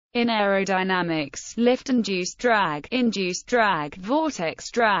In aerodynamics, lift-induced drag, vortex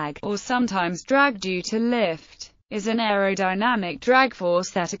drag, or sometimes drag due to lift, is an aerodynamic drag force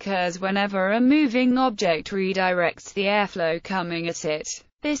that occurs whenever a moving object redirects the airflow coming at it.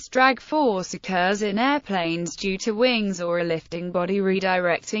 This drag force occurs in airplanes due to wings or a lifting body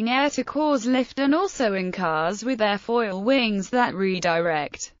redirecting air to cause lift, and also in cars with airfoil wings that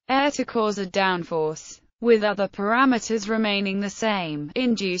redirect air to cause a downforce. With other parameters remaining the same,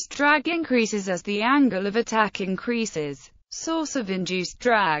 induced drag increases as the angle of attack increases. Source of induced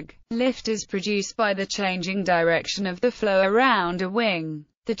drag. Lift is produced by the changing direction of the flow around a wing.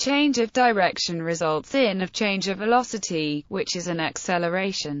 The change of direction results in a change of velocity, which is an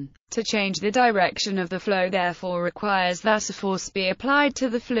acceleration. To change the direction of the flow therefore requires that a force be applied to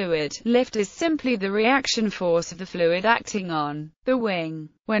the fluid. Lift is simply the reaction force of the fluid acting on the wing.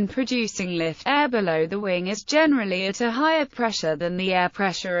 When producing lift, air below the wing is generally at a higher pressure than the air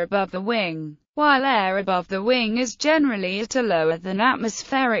pressure above the wing, while air above the wing is generally at a lower than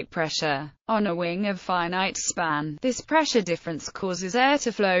atmospheric pressure. On a wing of finite span, this pressure difference causes air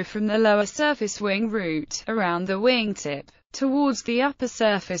to flow from the lower surface wing root, around the wingtip, towards the upper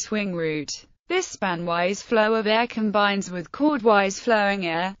surface wing root. This span-wise flow of air combines with chord-wise flowing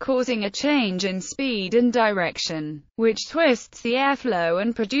air, causing a change in speed and direction, which twists the airflow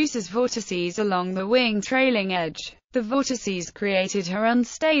and produces vortices along the wing trailing edge. The vortices created are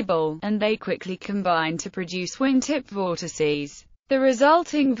unstable, and they quickly combine to produce wingtip vortices. The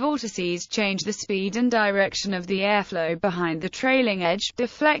resulting vortices change the speed and direction of the airflow behind the trailing edge,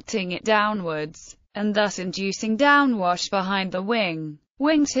 deflecting it downwards, and thus inducing downwash behind the wing.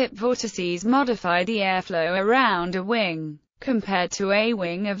 Wingtip vortices modify the airflow around a wing. Compared to a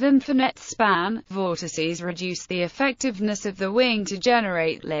wing of infinite span, vortices reduce the effectiveness of the wing to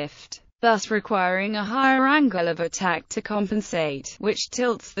generate lift, thus requiring a higher angle of attack to compensate, which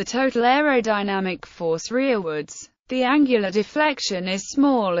tilts the total aerodynamic force rearwards. The angular deflection is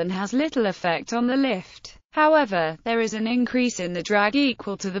small and has little effect on the lift. However, there is an increase in the drag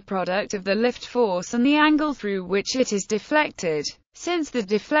equal to the product of the lift force and the angle through which it is deflected. Since the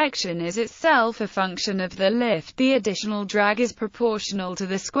deflection is itself a function of the lift, the additional drag is proportional to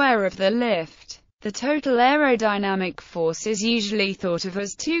the square of the lift. The total aerodynamic force is usually thought of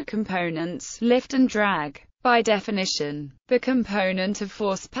as two components, lift and drag. By definition, the component of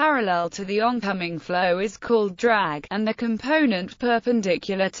force parallel to the oncoming flow is called drag, and the component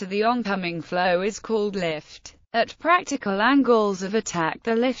perpendicular to the oncoming flow is called lift. At practical angles of attack,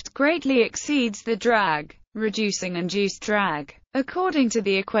 the lift greatly exceeds the drag, reducing induced drag. According to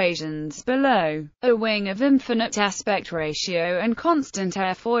the equations below, a wing of infinite aspect ratio and constant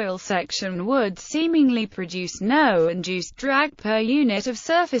airfoil section would seemingly produce no induced drag per unit of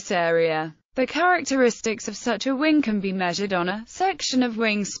surface area. The characteristics of such a wing can be measured on a section of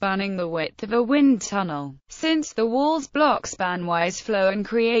wing spanning the width of a wind tunnel, since the walls block span-wise flow and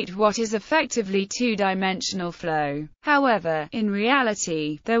create what is effectively two-dimensional flow. However, in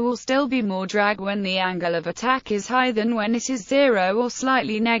reality, there will still be more drag when the angle of attack is high than when it is zero or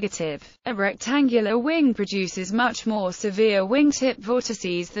slightly negative. A rectangular wing produces much more severe wingtip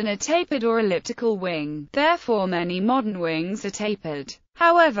vortices than a tapered or elliptical wing. Therefore many modern wings are tapered.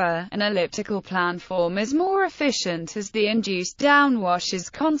 However, an elliptical planform is more efficient as the induced downwash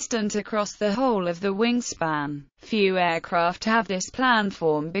is constant across the whole of the wingspan. Few aircraft have this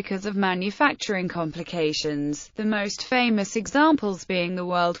planform because of manufacturing complications, the most famous examples being the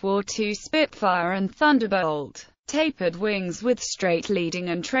World War II Spitfire and Thunderbolt. Tapered wings with straight leading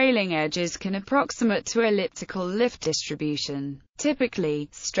and trailing edges can approximate to elliptical lift distribution. Typically,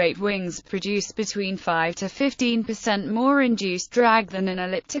 straight wings produce between 5 to 15% more induced drag than an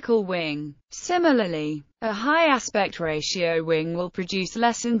elliptical wing. Similarly, a high aspect ratio wing will produce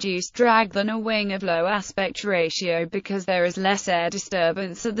less induced drag than a wing of low aspect ratio because there is less air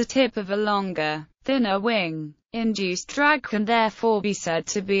disturbance at the tip of a longer, thinner wing. Induced drag can therefore be said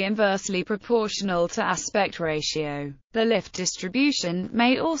to be inversely proportional to aspect ratio. The lift distribution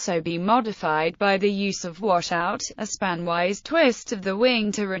may also be modified by the use of washout, a span-wise twist of the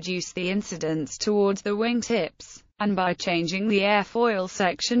wing to reduce the incidence towards the wing tips, and by changing the airfoil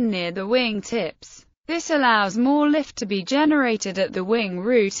section near the wing tips. This allows more lift to be generated at the wing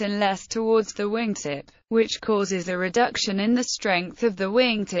root and less towards the wingtip, which causes a reduction in the strength of the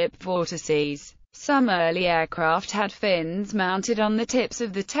wingtip vortices. Some early aircraft had fins mounted on the tips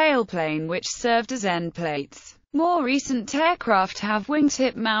of the tailplane which served as end plates. More recent aircraft have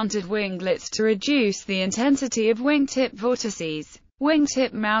wingtip-mounted winglets to reduce the intensity of wingtip vortices.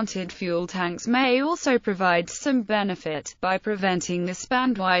 Wingtip-mounted fuel tanks may also provide some benefit, by preventing the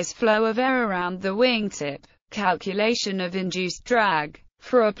span-wise flow of air around the wingtip. Calculation of induced drag.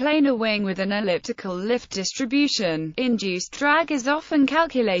 For a planar wing with an elliptical lift distribution, induced drag is often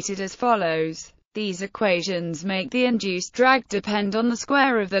calculated as follows. These equations make the induced drag depend on the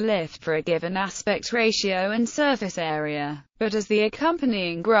square of the lift for a given aspect ratio and surface area. But as the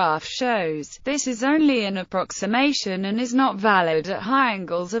accompanying graph shows, this is only an approximation and is not valid at high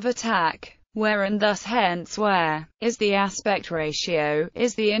angles of attack. Where and thus hence where is the aspect ratio,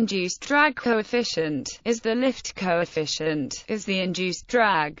 is the induced drag coefficient, is the lift coefficient, is the induced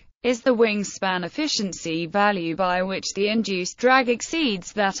drag, is the wingspan efficiency value by which the induced drag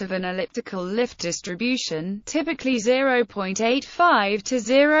exceeds that of an elliptical lift distribution, typically 0.85 to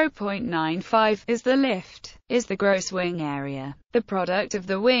 0.95, is the lift, is the gross wing area, the product of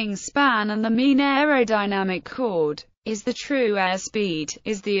the wingspan and the mean aerodynamic chord, is the true airspeed,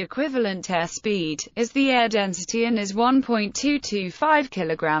 is the equivalent airspeed, is the air density and is 1.225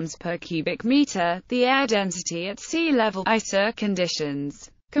 kilograms per cubic meter, the air density at sea level, ISA conditions,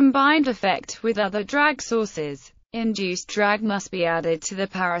 combined effect with other drag sources. Induced drag must be added to the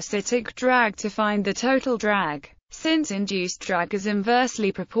parasitic drag to find the total drag. Since induced drag is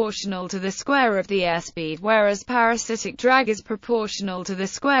inversely proportional to the square of the airspeed whereas parasitic drag is proportional to the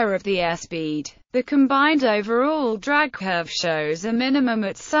square of the airspeed, the combined overall drag curve shows a minimum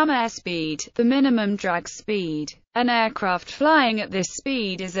at some airspeed, the minimum drag speed. An aircraft flying at this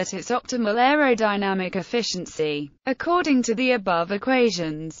speed is at its optimal aerodynamic efficiency. According to the above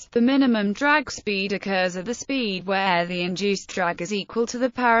equations, the minimum drag speed occurs at the speed where the induced drag is equal to the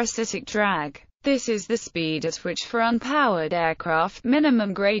parasitic drag. This is the speed at which for unpowered aircraft,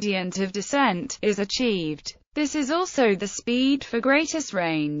 minimum gradient of descent is achieved. This is also the speed for greatest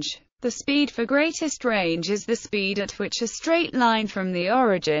range. The speed for greatest range is the speed at which a straight line from the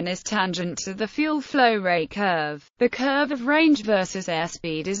origin is tangent to the fuel flow rate curve. The curve of range versus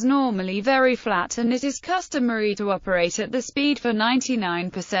airspeed is normally very flat and it is customary to operate at the speed for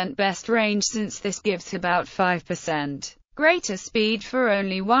 99% best range since this gives about 5% greater speed for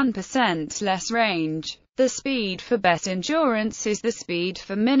only 1% less range. The speed for best endurance is the speed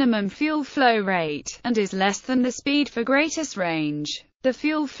for minimum fuel flow rate, and is less than the speed for greatest range. The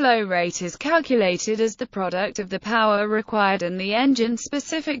fuel flow rate is calculated as the product of the power required and the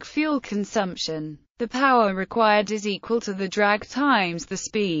engine-specific fuel consumption. The power required is equal to the drag times the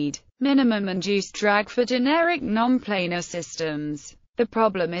speed. Minimum induced drag for generic non-planar systems. The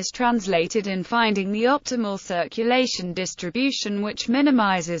problem is translated in finding the optimal circulation distribution which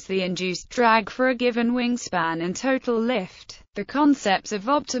minimizes the induced drag for a given wingspan and total lift. The concepts of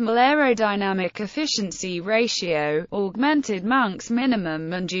optimal aerodynamic efficiency ratio, augmented Monk's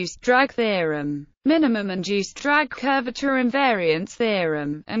minimum induced drag theorem, minimum induced drag curvature invariance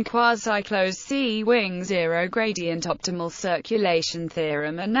theorem, and quasi-closed C-wing zero gradient optimal circulation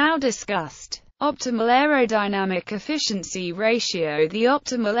theorem are now discussed. Optimal aerodynamic efficiency ratio. The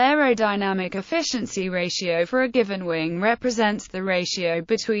optimal aerodynamic efficiency ratio for a given wing represents the ratio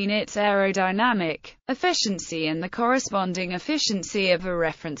between its aerodynamic efficiency and the corresponding efficiency of a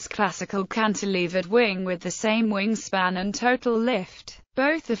reference classical cantilevered wing with the same wingspan and total lift.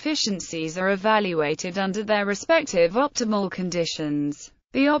 Both efficiencies are evaluated under their respective optimal conditions.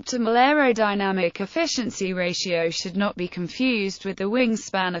 The optimal aerodynamic efficiency ratio should not be confused with the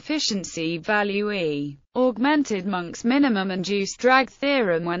wingspan efficiency value E. Augmented Monk's minimum induced drag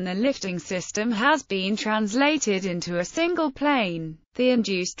theorem. When the lifting system has been translated into a single plane, the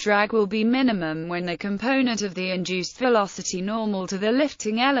induced drag will be minimum when the component of the induced velocity normal to the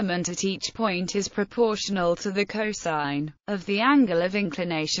lifting element at each point is proportional to the cosine of the angle of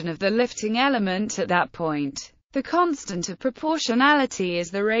inclination of the lifting element at that point. The constant of proportionality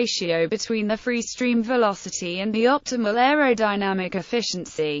is the ratio between the free stream velocity and the optimal aerodynamic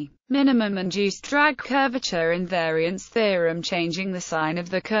efficiency. Minimum induced drag curvature invariance theorem. Changing the sign of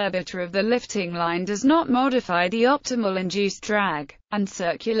the curvature of the lifting line does not modify the optimal induced drag and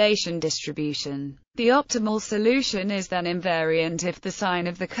circulation distribution. The optimal solution is then invariant if the sign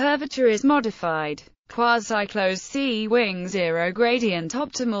of the curvature is modified. Quasi-closed C-wing zero gradient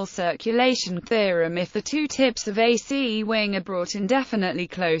optimal circulation theorem. If the two tips of a C-wing are brought indefinitely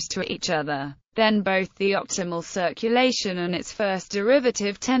close to each other, then both the optimal circulation and its first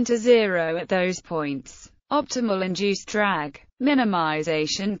derivative tend to zero at those points. Optimal induced drag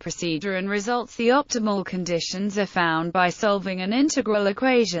minimization procedure and results. The optimal conditions are found by solving an integral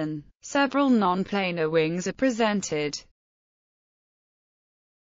equation. Several non-planar wings are presented.